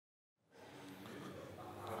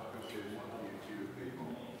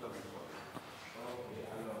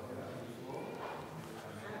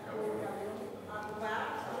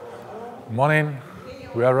Morning,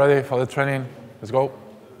 we are ready for the training. Let's go.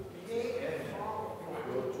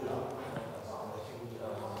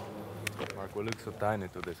 Mark, we look so tiny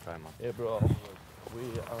to this guy, man. Yeah, bro. We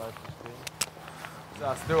are at the screen. So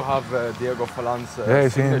I still have Diego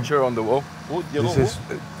Forlan's signature on the wall. Who? Diego? This is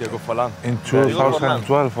Diego Forlan. in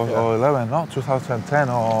 2012 or 11, no? 2010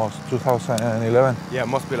 or 2011. Yeah, it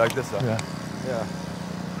must be like this, Yeah. Yeah.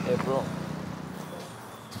 Hey, bro.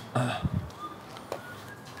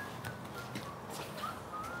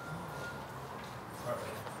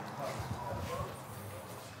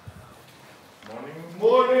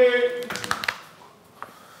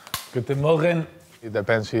 Guten Morgen. It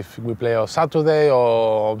depends if we play on Saturday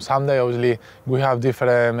or on Sunday. Obviously, we have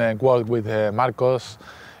different work with Marcos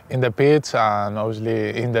in the pitch and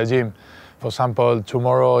obviously in the gym. For example,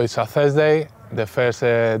 tomorrow is a Thursday. The first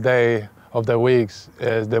day of the week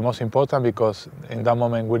is the most important because in that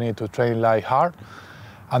moment we need to train like hard.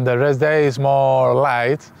 And the rest day is more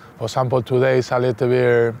light. For example, today is a little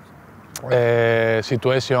bit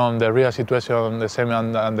situation, the real situation, the same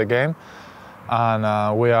and the game.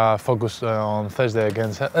 And we are focused on Thursday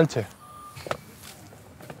against Elche.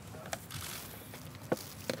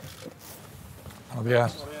 Buenos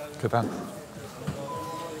días. ¿Qué tal?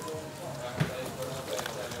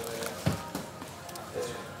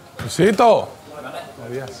 Luisito.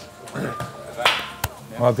 Buenos días.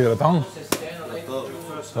 Hola, Tigretón.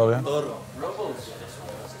 ¿Todo bien? ¿Cómo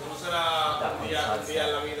será un día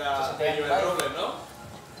en la vida de Joel Robles, no?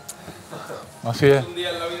 Así es. Un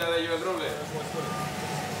día en la vida de Joel Robles.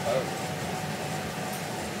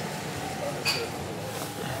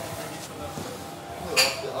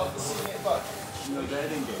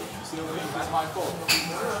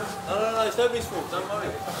 No, it's nobody's fault, don't worry.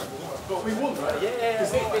 But we won, right? Yeah.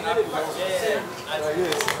 I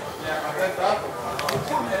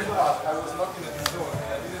was knocking at his door and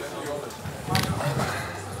I didn't see you open.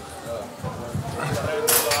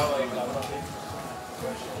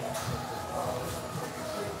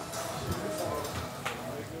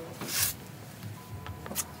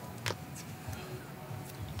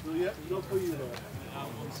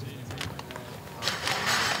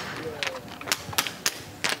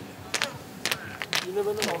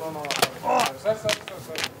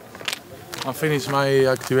 I finish my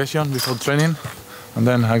activation before training and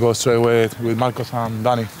then I go straight away with Marcos and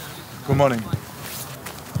Danny. Good morning.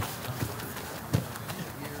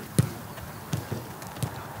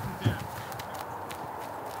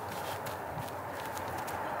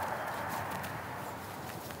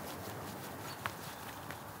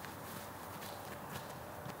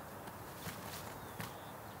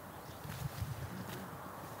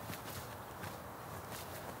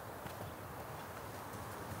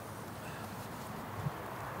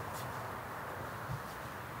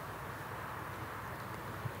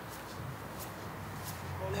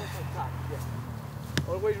 Yes.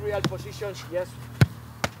 Always real position. Yes.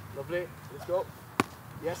 Lovely. Let's go.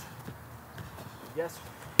 Yes. Yes.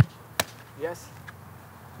 Yes.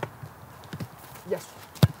 Yes.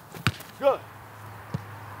 Good.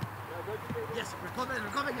 Yes,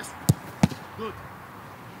 recover, yes. Good.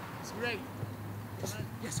 It's great.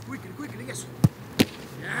 Yes, quickly, yes.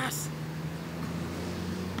 Yes.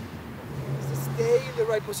 Stay in the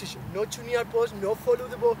right position. No too near post, no follow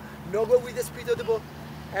the ball, no go with the speed of the ball.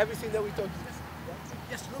 Everything that we talked about.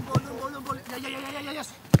 Yes, long ball. Yeah,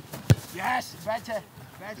 yes. Yes, better,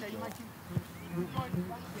 you might keep.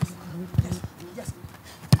 Yes.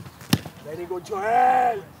 Very good,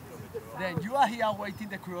 Joel. Then you are here waiting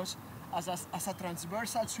the cross as a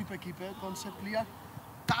transversal sweeper keeper concept clear.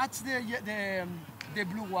 Touch the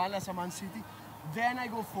blue wall as a Man City. Then I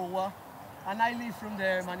go forward and I leave from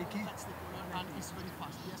the maniquí. And it's very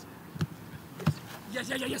fast. Yes.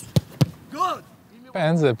 Good.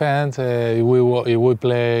 Depends. If we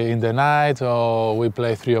play in the night or we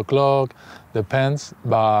play 3 o'clock, depends.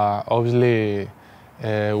 But obviously,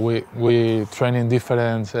 we train in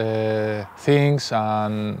different things,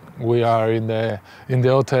 and we are in the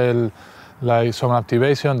hotel, like some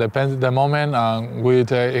activation. Depends the moment, and we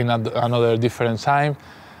in another different time.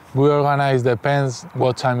 We organize depends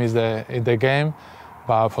what time is the game.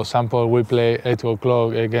 But for example, we play 8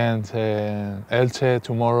 o'clock against Elche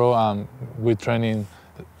tomorrow, and we training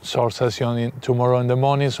short session tomorrow in the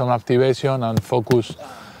morning, some activation and focus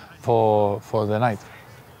for the night.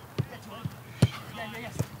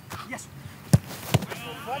 Yes.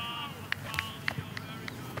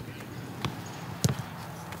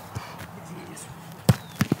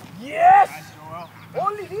 Yes.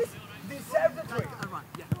 Only this deserves the trade.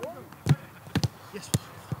 Yes.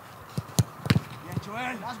 Yeah,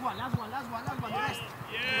 Joel. Last one. The rest.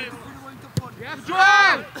 Yes. Yes,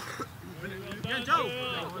 Joel.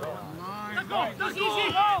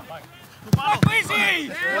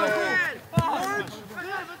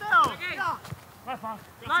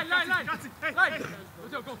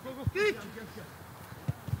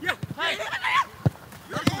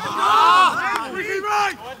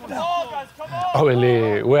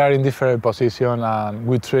 Obviously, we are in different positions and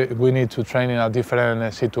we need to train in a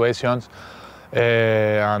different situations.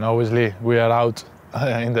 And obviously, we are out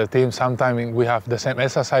in the team. Sometimes we have the same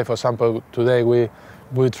exercise. For example, today we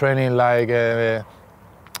training like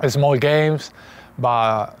small games,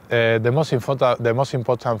 but the most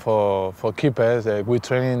important for keepers, we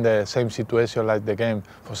train in the same situation like the game.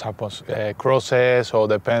 For example, crosses, or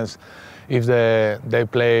depends if they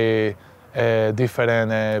play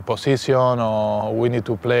different position, or we need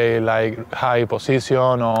to play like high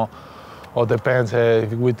position, or depends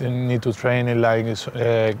if we need to train in like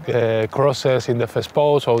crosses in the first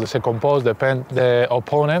post or the second post. Depends the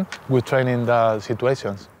opponent. We train in the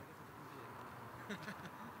situations.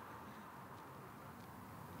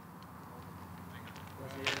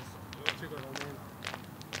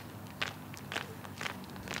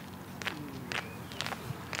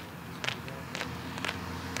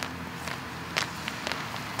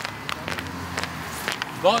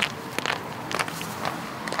 Gol.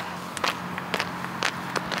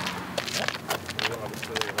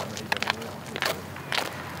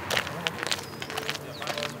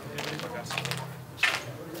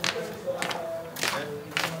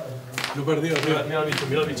 Lo he perdido, tío. Mira el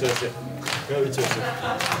bicho ese. Mira el bicho ese.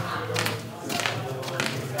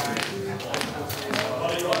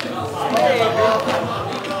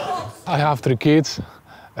 I have 3 kids.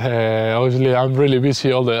 Obviously, I'm really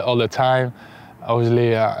busy all the time.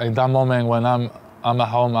 Obviously, in that moment when I'm at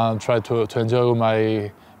home, I try to enjoy with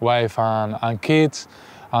my wife and kids,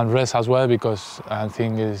 and rest as well, because I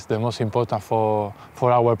think it's the most important for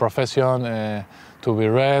our profession, to be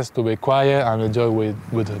rest, to be quiet, and enjoy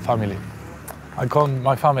with the family. I call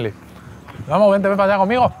my family. Vamos, ven para allá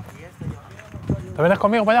conmigo. ¿Te vienes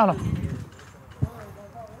conmigo para allá o no?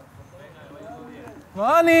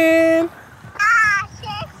 Morning.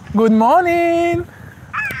 Good morning.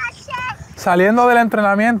 Saliendo del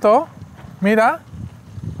entrenamiento, mira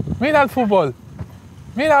el fútbol,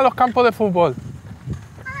 mira los campos de fútbol.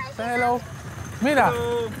 Say hello, mira.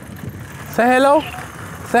 Say hello,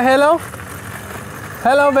 say hello.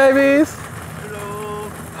 Hello babies. Hello.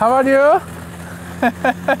 How are you?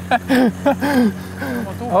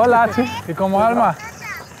 Hola, ¿y cómo Alma?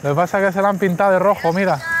 Lo que pasa es que se la han pintado de rojo,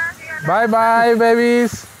 mira. Bye bye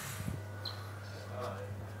babies.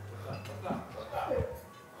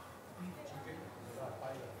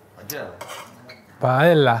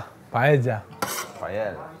 Paella. Paella.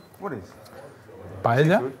 Paella. What is?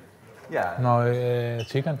 Paella? Seafood? Yeah. No,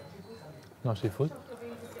 chicken. No seafood.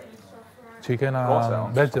 Chicken and Also,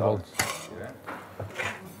 vegetables.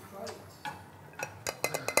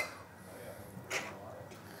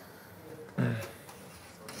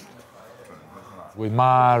 With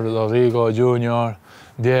Mar, Rodrigo, Junior,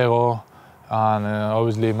 Diego, and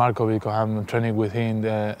obviously Marco, because I'm training with him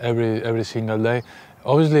every single day.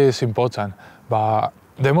 Obviously it's important, but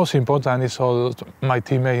the most important is all my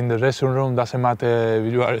teammates in the dressing room. Doesn't matter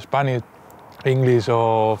if you are Spanish, English,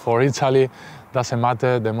 or for Italy, doesn't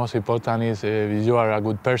matter. The most important is if you are a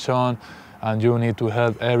good person and you need to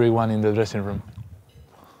help everyone in the dressing room.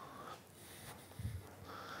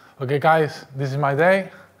 Okay guys, this is my day,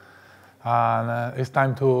 and it's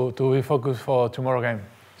time to be focused for tomorrow game.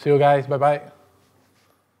 See you guys, bye bye.